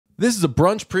This is a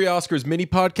brunch pre-Oscars mini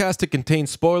podcast. It contains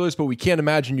spoilers, but we can't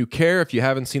imagine you care. If you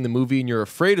haven't seen the movie and you're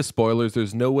afraid of spoilers,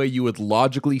 there's no way you would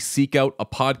logically seek out a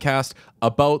podcast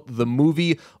about the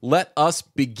movie. Let us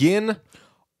begin.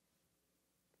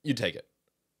 You take it.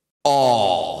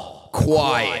 All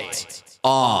quiet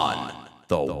on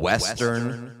the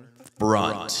Western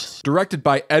Front. Directed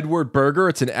by Edward Berger,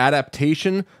 it's an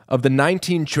adaptation of the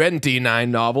 1929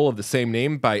 novel of the same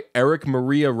name by Erich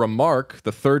Maria Remarque,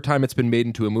 the third time it's been made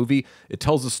into a movie. It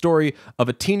tells the story of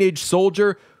a teenage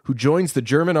soldier who joins the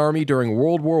German army during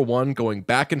World War I, going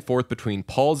back and forth between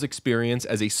Paul's experience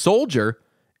as a soldier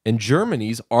and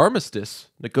Germany's armistice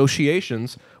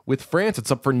negotiations with France. It's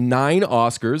up for 9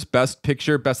 Oscars: Best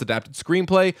Picture, Best Adapted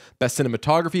Screenplay, Best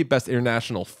Cinematography, Best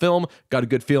International Film. Got a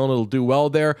good feeling it'll do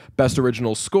well there. Best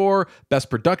Original Score,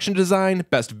 Best Production Design,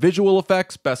 Best Visual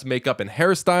Effects, Best Makeup and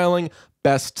Hairstyling,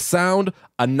 Best Sound.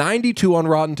 A 92 on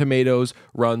Rotten Tomatoes,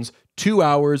 runs 2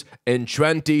 hours and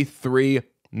 23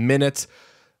 minutes.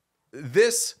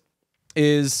 This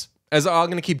is, as I'm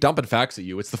going to keep dumping facts at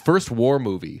you, it's the first war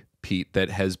movie, Pete, that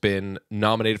has been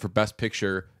nominated for Best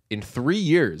Picture in 3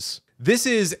 years. This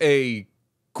is a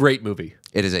great movie.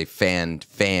 It is a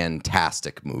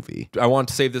fantastic movie. I want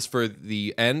to save this for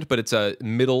the end, but it's a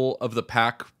middle of the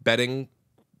pack betting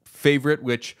favorite,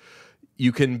 which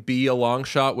you can be a long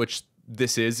shot, which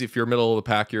this is. If you're middle of the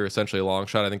pack, you're essentially a long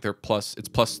shot. I think it's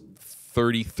plus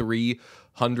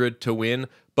 3,300 to win.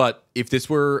 But if this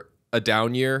were a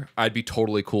down year, I'd be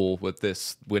totally cool with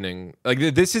this winning. Like,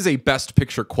 this is a Best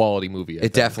Picture quality movie.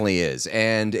 It definitely is,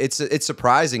 and it's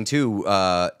surprising too.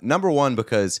 Number one,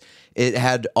 because it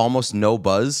had almost no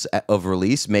buzz of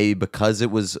release, maybe because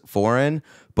it was foreign.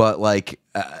 But like,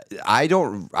 I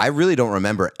really don't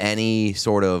remember any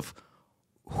sort of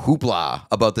hoopla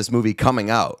about this movie coming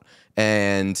out.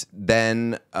 And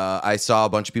then I saw a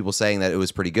bunch of people saying that it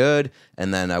was pretty good,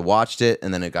 and then I watched it,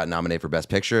 and then it got nominated for Best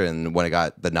Picture. And when it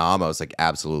got the nom, I was like,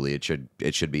 absolutely,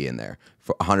 it should be in there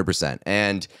for 100%.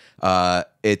 And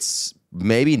it's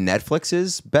maybe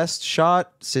Netflix's best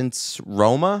shot since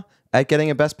Roma at getting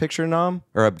a Best Picture nom,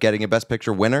 or getting a Best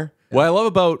Picture winner. What I love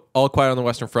about All Quiet on the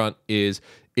Western Front is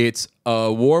it's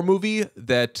a war movie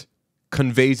that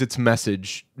conveys its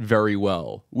message very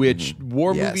well, which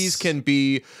war movies can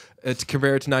be, to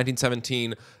compare it to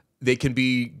 1917, they can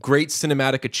be great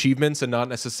cinematic achievements and not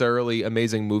necessarily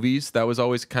amazing movies. That was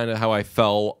always kind of how I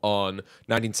fell on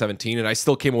 1917, and I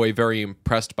still came away very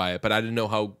impressed by it, but I didn't know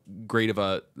how great of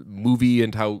a movie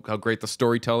and how great the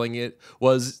storytelling it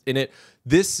was in it.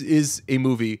 This is a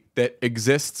movie that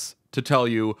exists to tell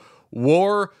you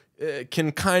war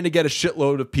can kind of get a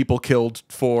shitload of people killed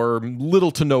for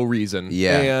little to no reason.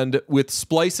 Yeah. And with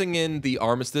splicing in the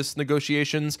armistice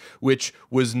negotiations, which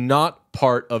was not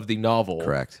part of the novel.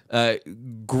 Correct.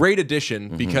 Great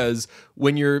addition, because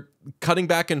when you're cutting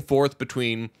back and forth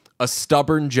between a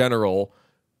stubborn general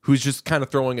who's just kind of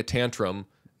throwing a tantrum.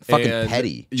 Fucking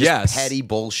petty. Just petty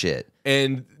bullshit.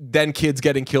 And then kids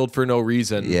getting killed for no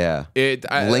reason. Yeah.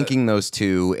 Linking those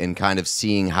two and kind of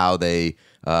seeing how they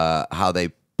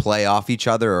play off each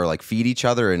other, or like feed each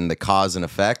other, and the cause and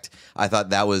effect. I thought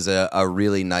that was a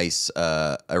really nice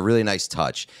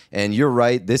touch. And you're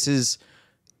right, this is,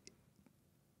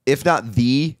 if not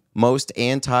the most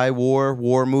anti-war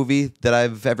war movie that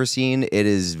I've ever seen, it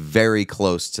is very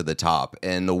close to the top.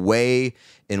 And the way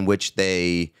in which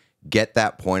they get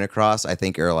that point across, I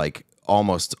think, are like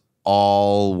almost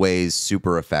always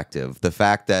super effective. The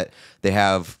fact that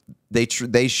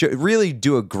they should really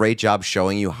do a great job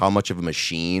showing you how much of a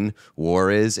machine war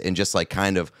is, and just like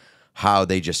kind of how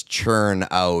they just churn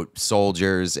out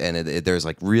soldiers, and there's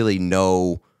like really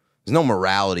there's no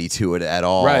morality to it at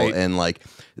all. Right. And like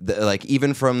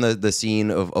even from the scene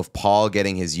of Paul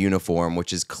getting his uniform,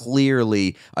 which is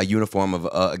clearly a uniform of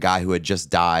a guy who had just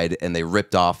died, and they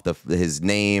ripped off his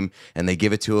name and they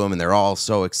give it to him, and they're all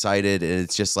so excited, and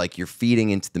it's just like you're feeding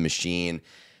into the machine.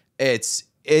 It's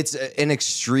an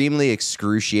extremely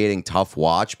excruciating, tough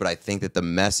watch, but I think that the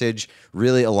message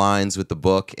really aligns with the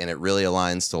book, and it really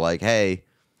aligns to like, hey,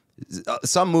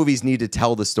 some movies need to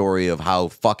tell the story of how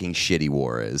fucking shitty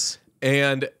war is.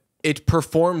 And it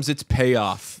performs its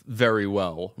payoff very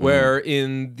well, where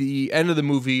in the end of the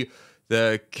movie,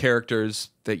 the characters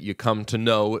that you come to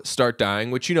know start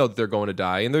dying, which you know that they're going to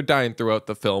die, and they're dying throughout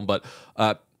the film. But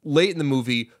late in the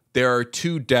movie, there are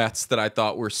 2 deaths that I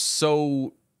thought were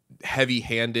so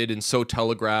heavy-handed and so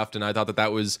telegraphed, and I thought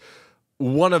that was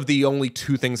one of the only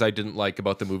 2 things I didn't like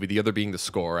about the movie, the other being the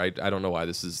score. I don't know why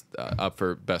this is up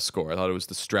for Best Score. I thought it was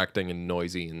distracting and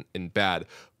noisy and bad.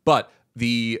 But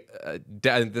this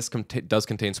does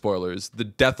contain spoilers. The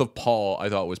death of Paul, I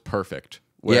thought, was perfect.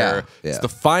 Where it's the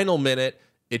final minute,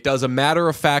 It does a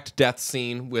matter-of-fact death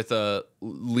scene with a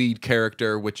lead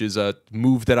character, which is a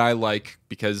move that I like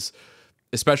because,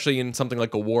 especially in something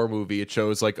like a war movie, it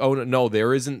shows like, oh, no,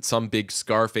 there isn't some big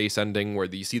Scarface ending where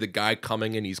you see the guy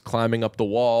coming and he's climbing up the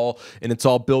wall and it's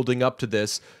all building up to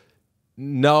this.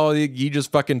 No, he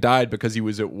just fucking died because he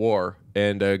was at war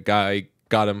and a guy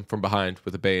got him from behind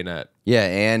with a bayonet. Yeah,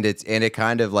 and it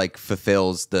kind of like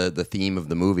fulfills the theme of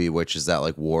the movie, which is that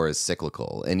like war is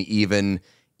cyclical, and even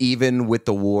with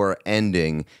the war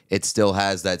ending, it still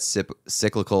has that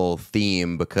cyclical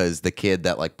theme because the kid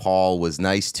that like Paul was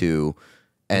nice to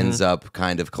ends up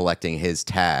kind of collecting his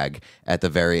tag at the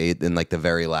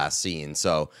very last scene.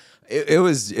 So it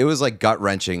was like gut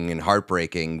wrenching and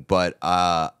heartbreaking. But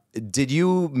did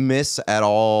you miss at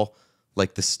all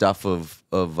like the stuff of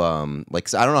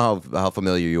like, I don't know how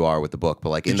familiar you are with the book, but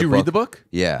like did you read the book?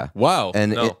 Yeah. Wow.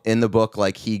 And no. in the book,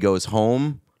 like he goes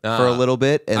home for a little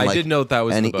bit, and I did note that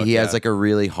was and in the book, he has like a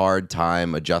really hard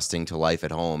time adjusting to life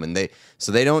at home, and they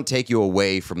don't take you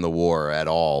away from the war at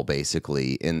all,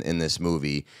 basically in this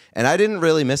movie. And I didn't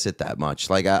really miss it that much.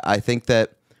 Like I think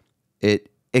that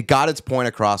it got its point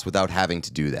across without having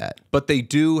to do that. But they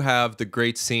do have the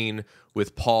great scene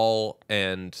with Paul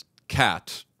and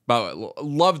Kat.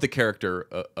 Love the character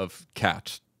of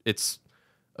Kat. It's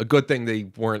a good thing they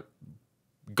weren't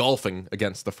golfing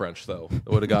against the French, though. It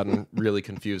would have gotten really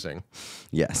confusing.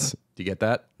 Yes. Do you get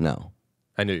that? No.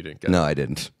 I knew you didn't get it. No, I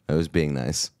didn't. I was being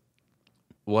nice.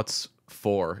 What's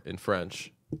four in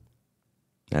French?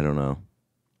 I don't know.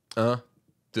 Un,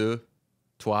 deux,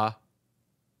 trois.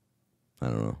 I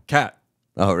don't know. Cat.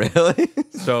 Oh, really?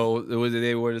 So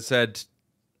they would have said,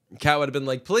 Cat would have been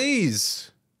like,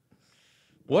 please,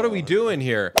 what are we doing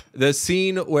here? The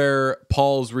scene where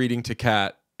Paul's reading to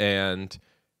Cat and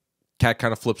Cat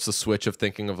kind of flips the switch of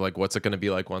thinking of like, what's it going to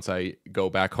be like once I go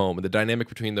back home? And the dynamic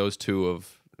between those two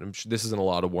of, I'm sure this is in a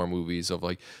lot of war movies of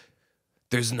like,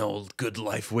 there's no good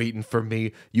life waiting for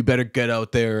me. You better get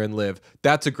out there and live.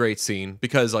 That's a great scene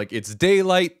because like it's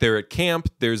daylight. They're at camp.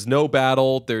 There's no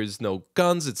battle. There's no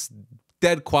guns. It's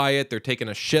dead quiet. They're taking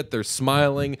a shit. They're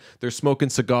smiling. They're smoking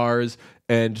cigars.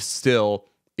 And still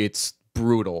it's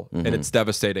brutal and it's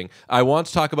devastating. I want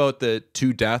to talk about the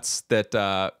two deaths that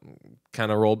kind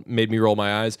of made me roll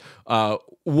my eyes.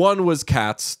 One was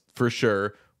Kat's for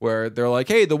sure, where they're like,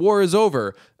 hey, the war is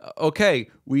over. Okay,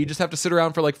 we just have to sit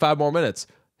around for like 5 more minutes.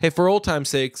 Hey, for old time's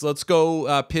sakes, let's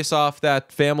go piss off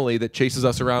that family that chases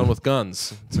us around with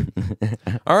guns. It's like,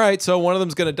 all right, so one of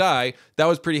them's going to die. That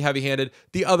was pretty heavy-handed.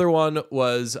 The other one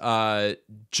was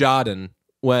Jaden,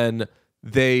 when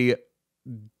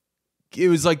it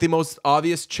was like the most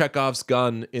obvious Chekhov's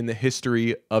gun in the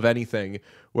history of anything,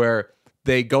 where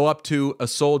they go up to a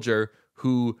soldier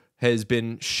who has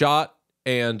been shot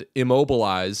and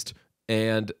immobilized,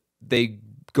 and they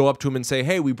go up to him and say,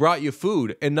 hey, we brought you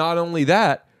food. And not only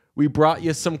that, we brought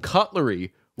you some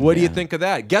cutlery. What do you think of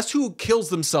that? Guess who kills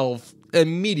themselves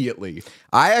immediately?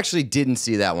 I actually didn't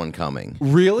see that one coming.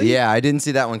 Really? Yeah, I didn't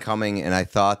see that one coming, and I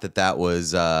thought that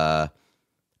was...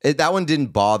 that one didn't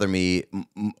bother me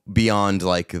beyond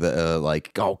like the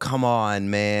like, oh, come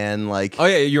on, man, like, oh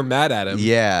yeah, you're mad at him.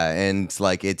 Yeah, and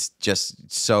like it's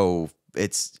just so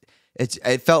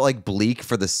it felt like bleak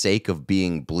for the sake of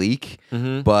being bleak,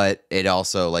 but it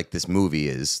also, like, this movie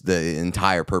is, the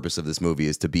entire purpose of this movie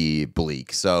is to be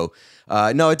bleak. So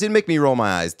no, it didn't make me roll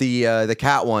my eyes. The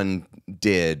Cat one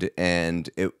did, and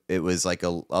it was like a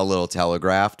little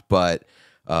telegraphed, but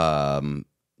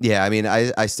yeah, I mean,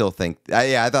 I still think,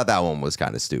 I thought that one was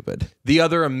kind of stupid. The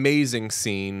other amazing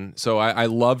scene, so I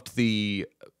loved the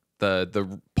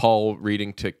Paul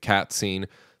reading to Cat scene.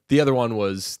 The other one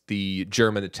was the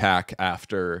German attack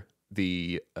after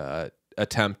the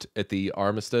attempt at the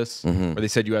armistice, where they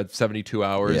said you had 72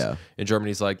 hours. Yeah. And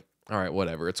Germany's like, all right,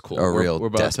 whatever, it's cool. We're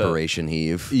desperation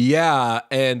heave. Yeah,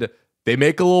 and they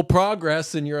make a little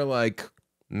progress, and you're like,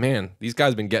 man, these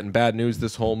guys have been getting bad news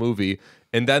this whole movie.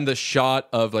 And then the shot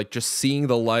of like just seeing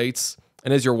the lights,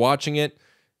 and as you're watching it,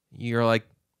 you're like,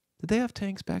 did they have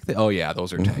tanks back there? Oh yeah,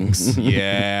 those are tanks.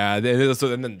 Yeah.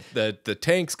 So then the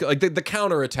tanks, like the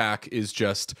counterattack is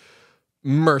just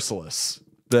merciless.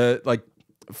 The like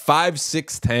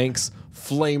 5-6 tanks,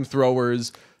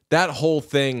 flamethrowers, that whole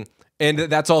thing. And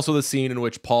that's also the scene in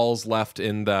which Paul's left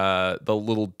in the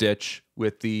little ditch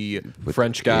with the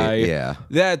French guy. Yeah.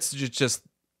 That's just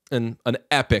an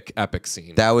epic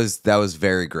scene. That was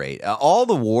very great. All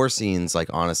the war scenes, like,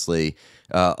 honestly,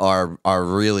 are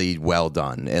really well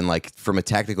done, and like from a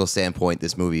technical standpoint,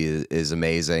 this movie is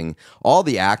amazing. All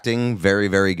the acting, very,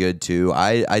 very good too.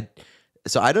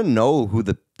 So I don't know who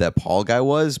that Paul guy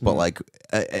was, but like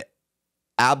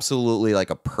absolutely like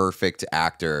a perfect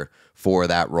actor for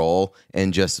that role,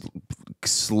 and just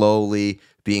slowly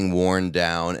being worn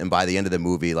down. And by the end of the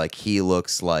movie, like, he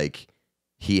looks like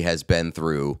he has been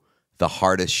through the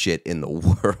hardest shit in the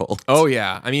world. Oh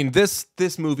yeah, I mean this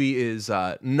movie is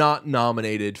not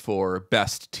nominated for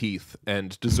best teeth,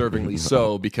 and deservingly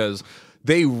so, because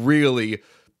they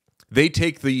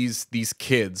take these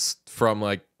kids from,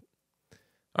 like,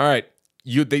 all right,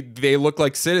 they look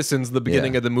like citizens at the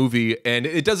beginning of the movie, and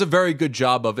it does a very good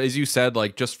job of, as you said,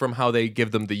 like, just from how they give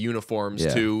them the uniforms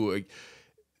to.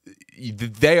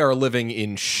 They are living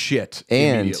in shit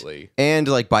immediately. And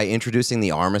like, by introducing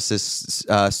the armistice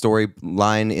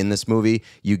storyline in this movie,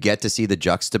 you get to see the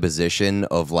juxtaposition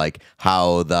of, like,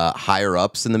 how the higher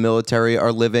ups in the military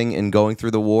are living and going through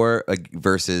the war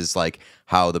versus, like,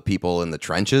 how the people in the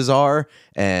trenches are.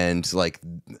 And, like,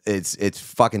 it's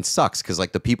fucking sucks, because,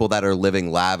 like, the people that are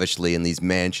living lavishly in these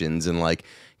mansions and, like,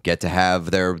 get to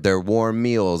have their warm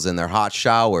meals and their hot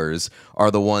showers are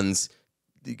the ones,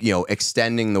 you know,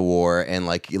 extending the war and,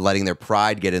 like, letting their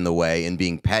pride get in the way and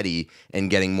being petty and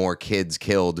getting more kids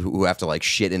killed who have to, like,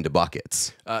 shit into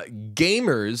buckets.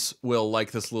 Gamers will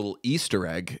like this little Easter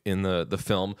egg in the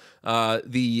film.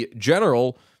 The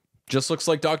general just looks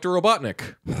like Dr.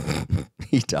 Robotnik.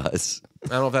 He does. I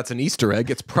don't know if that's an Easter egg.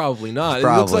 It's probably not. It's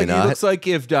probably not. It looks like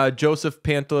if Joseph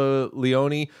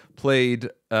Pantaleone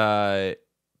played Dr.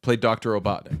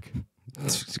 Robotnik.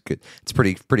 It's good. It's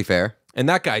pretty fair. And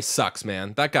that guy sucks,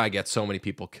 man. That guy gets so many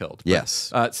people killed. But,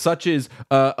 yes. Such is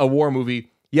a war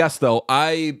movie. Yes, though,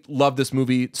 I love this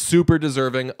movie. Super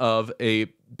deserving of a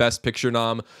Best Picture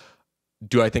nom.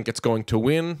 Do I think it's going to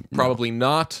win? Probably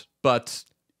not. But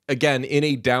again, in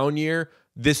a down year,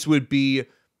 this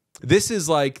is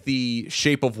like the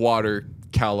Shape of Water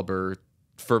caliber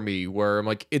for me, where I'm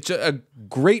like, it's a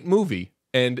great movie.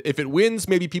 And if it wins,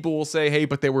 maybe people will say, hey,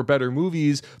 but there were better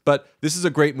movies. But this is a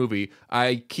great movie.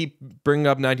 I keep bringing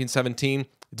up 1917.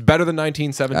 It's better than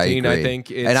 1917, I think.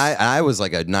 And I was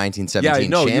like a 1917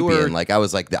 champion. Like, I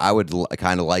was like, I would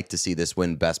kind of like to see this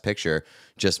win Best Picture,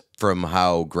 just from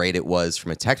how great it was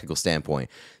from a technical standpoint.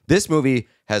 This movie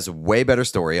has a way better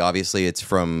story. Obviously, it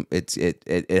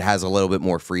has a little bit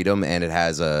more freedom, and it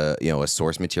has a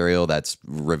source material that's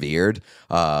revered.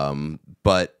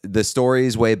 But the story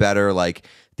is way better. Like,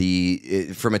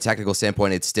 from a technical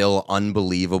standpoint, it's still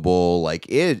unbelievable. Like,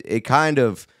 it kind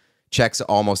of checks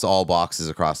almost all boxes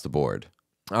across the board.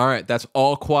 All right, that's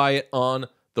All Quiet on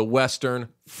the Western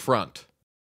Front.